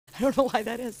don't know why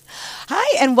that is.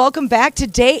 Hi, and welcome back to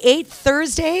Day 8,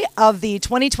 Thursday of the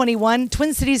 2021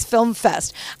 Twin Cities Film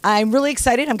Fest. I'm really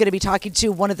excited. I'm going to be talking to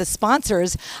one of the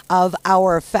sponsors of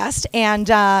our fest, and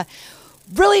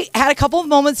really had a couple of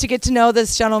moments to get to know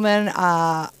this gentleman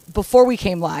before we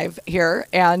came live here,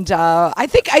 and I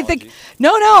think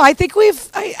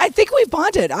we've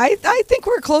bonded. I think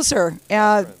we're closer.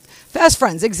 Fast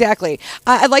friends, exactly.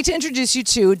 I'd like to introduce you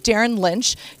to Darin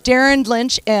Lynch. Darin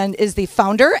Lynch is the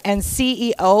founder and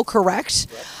CEO, correct,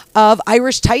 of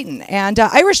Irish Titan. And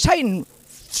Irish Titan,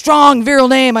 strong, virile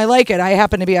name. I like it. I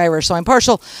happen to be Irish, so I'm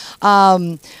partial.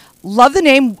 Love the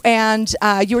name. And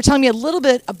you were telling me a little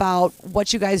bit about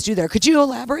what you guys do there. Could you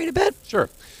elaborate a bit? Sure.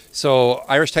 So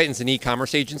Irish Titan's an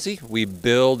e-commerce agency. We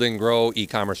build and grow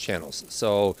e-commerce channels.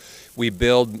 So we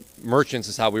build merchants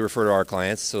is how we refer to our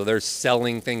clients. So they're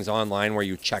selling things online where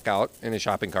you check out in a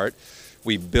shopping cart.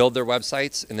 We build their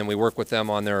websites, and then we work with them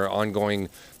on their ongoing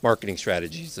marketing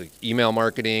strategies, like email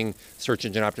marketing, search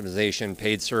engine optimization,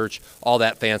 paid search, all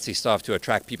that fancy stuff to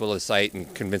attract people to the site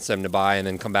and convince them to buy and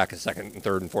then come back a second and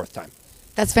third and fourth time.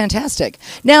 That's fantastic.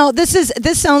 Now, this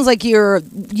sounds like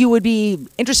you would be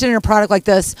interested in a product like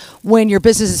this when your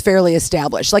business is fairly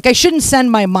established. Like, I shouldn't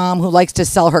send my mom who likes to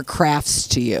sell her crafts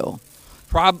to you.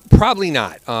 Probably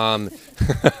not.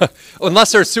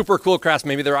 Unless they're super cool crafts,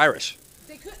 maybe they're Irish.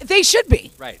 They should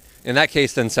be. Right. In that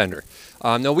case, then send her.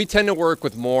 No, we tend to work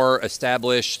with more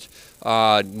established,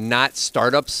 not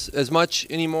startups as much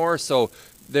anymore. So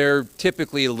they're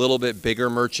typically a little bit bigger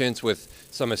merchants with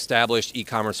some established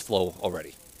e-commerce flow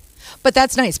already. But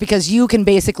that's nice because you can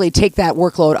basically take that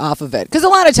workload off of it. Because a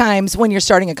lot of times when you're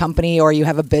starting a company or you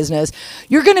have a business,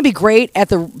 you're going to be great at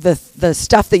the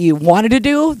stuff that you wanted to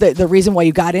do, the reason why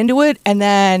you got into it, and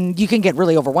then you can get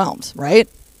really overwhelmed, right?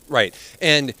 Right.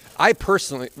 And I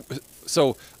personally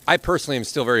am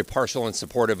still very partial and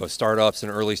supportive of startups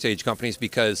and early stage companies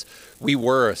because we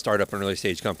were a startup and early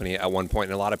stage company at one point,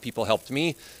 and a lot of people helped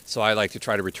me. So I like to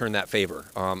try to return that favor.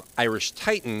 Irish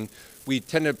Titan, we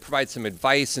tend to provide some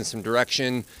advice and some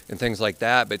direction and things like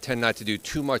that, but tend not to do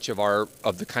too much of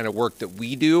the kind of work that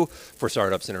we do for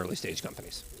startups and early stage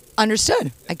companies.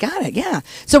 Understood. I got it. Yeah.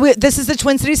 So this is the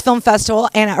Twin Cities Film Festival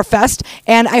and our fest,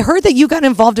 and I heard that you got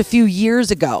involved a few years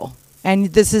ago, and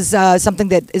this is something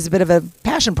that is a bit of a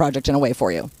passion project in a way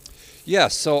for you. Yeah.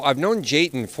 So I've known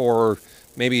Jayton for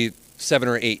maybe 7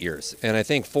 or 8 years, and I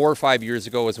think 4 or 5 years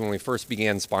ago was when we first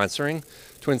began sponsoring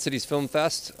Twin Cities Film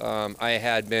Fest. I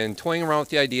had been toying around with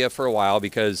the idea for a while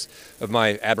because of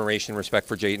my admiration and respect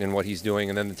for Jayton and what he's doing,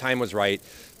 and then the time was right.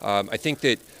 I think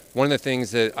that one of the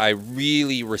things that I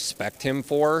really respect him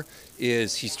for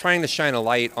is he's trying to shine a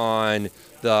light on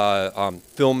the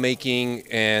filmmaking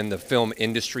and the film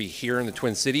industry here in the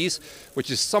Twin Cities, which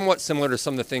is somewhat similar to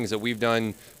some of the things that we've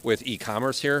done with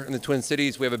e-commerce here in the Twin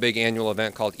Cities. We have a big annual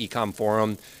event called Ecom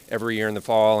Forum every year in the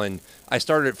fall, and I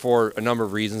started it for a number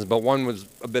of reasons, but one was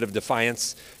a bit of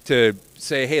defiance to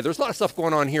say, hey, there's a lot of stuff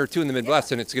going on here too in the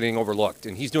Midwest, and it's getting overlooked.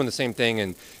 And he's doing the same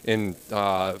thing in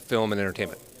film and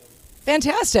entertainment.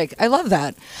 Fantastic. I love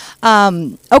that.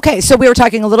 Okay, so we were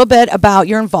talking a little bit about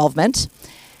your involvement.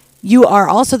 You are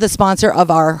also the sponsor of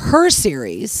our Her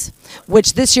series,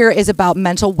 which this year is about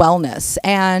mental wellness.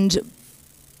 And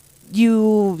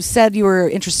you said you were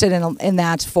interested in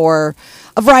that for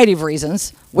a variety of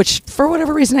reasons, which for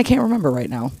whatever reason I can't remember right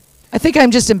now. I think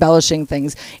I'm just embellishing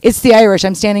things. It's the Irish.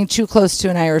 I'm standing too close to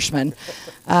an Irishman.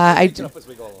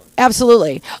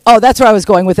 Absolutely. Oh, that's where I was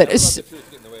going with it.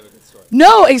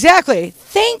 No, exactly.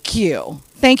 Thank you.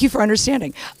 Thank you for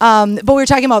understanding. But we were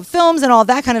talking about films and all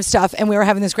that kind of stuff, and we were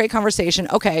having this great conversation.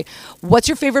 Okay, what's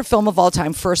your favorite film of all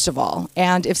time, first of all?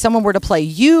 And if someone were to play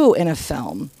you in a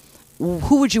film,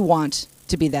 who would you want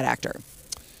to be that actor?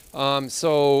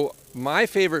 So my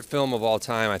favorite film of all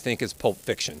time, I think, is Pulp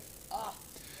Fiction.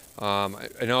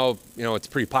 I know, it's a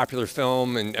pretty popular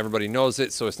film and everybody knows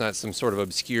it, so it's not some sort of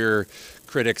obscure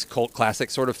critics cult classic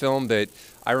sort of film. But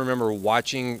I remember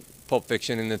watching Pulp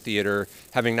Fiction in the theater,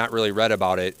 having not really read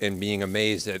about it, and being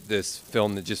amazed at this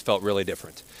film that just felt really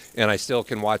different. And I still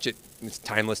can watch it. It's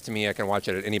timeless to me. I can watch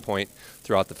it at any point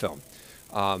throughout the film.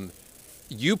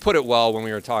 You put it well when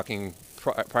we were talking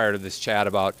prior to this chat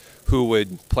about who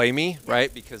would play me,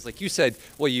 right? Because like you said,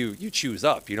 well, you choose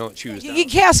up. You don't choose down. You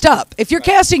cast up. If you're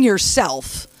casting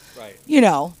yourself, right.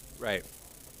 Right.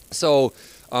 So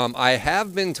I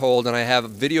have been told, and I have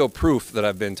video proof that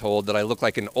I've been told, that I look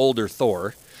like an older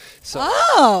Thor. So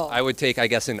I would take, I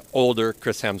guess, an older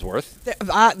Chris Hemsworth.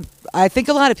 I think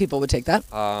a lot of people would take that.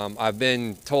 I've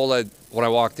been told that when I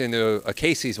walked into a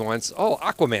Casey's once, oh,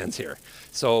 Aquaman's here.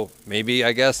 So maybe,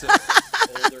 I guess,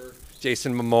 older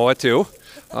Jason Momoa too.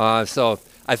 So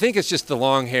I think it's just the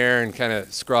long hair and kind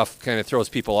of scruff kind of throws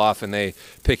people off, and they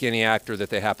pick any actor that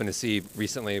they happen to see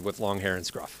recently with long hair and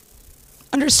scruff.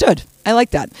 Understood. I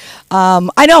like that.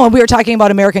 I know, and we were talking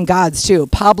about American Gods too.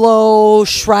 Pablo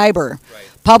Schreiber.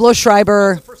 Right. Pablo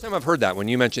Schreiber. It's the first time I've heard that when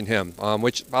you mentioned him,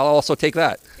 which I'll also take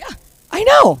that. Yeah, I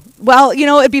know. Well, you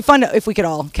know, it'd be fun if we could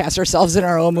all cast ourselves in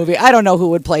our own movie. I don't know who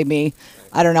would play me.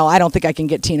 I don't know. I don't think I can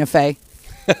get Tina Fey.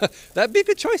 That'd be a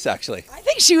good choice, actually. I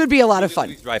think she would be a lot of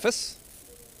fun. Dreyfus.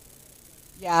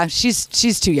 Yeah,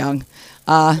 she's too young.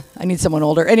 I need someone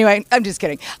older. Anyway, I'm just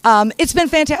kidding. It's been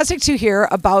fantastic to hear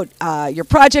about your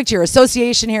project, your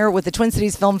association here with the Twin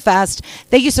Cities Film Fest.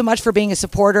 Thank you so much for being a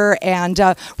supporter and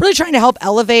really trying to help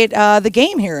elevate the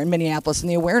game here in Minneapolis and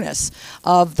the awareness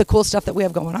of the cool stuff that we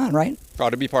have going on, right?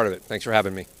 Proud to be part of it. Thanks for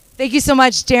having me. Thank you so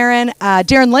much, Darin.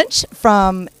 Darin Lynch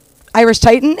from Irish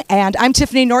Titan, and I'm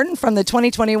Tiffany Norton from the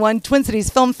 2021 Twin Cities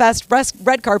Film Fest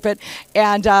red carpet,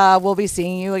 and we'll be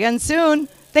seeing you again soon.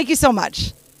 Thank you so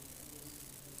much.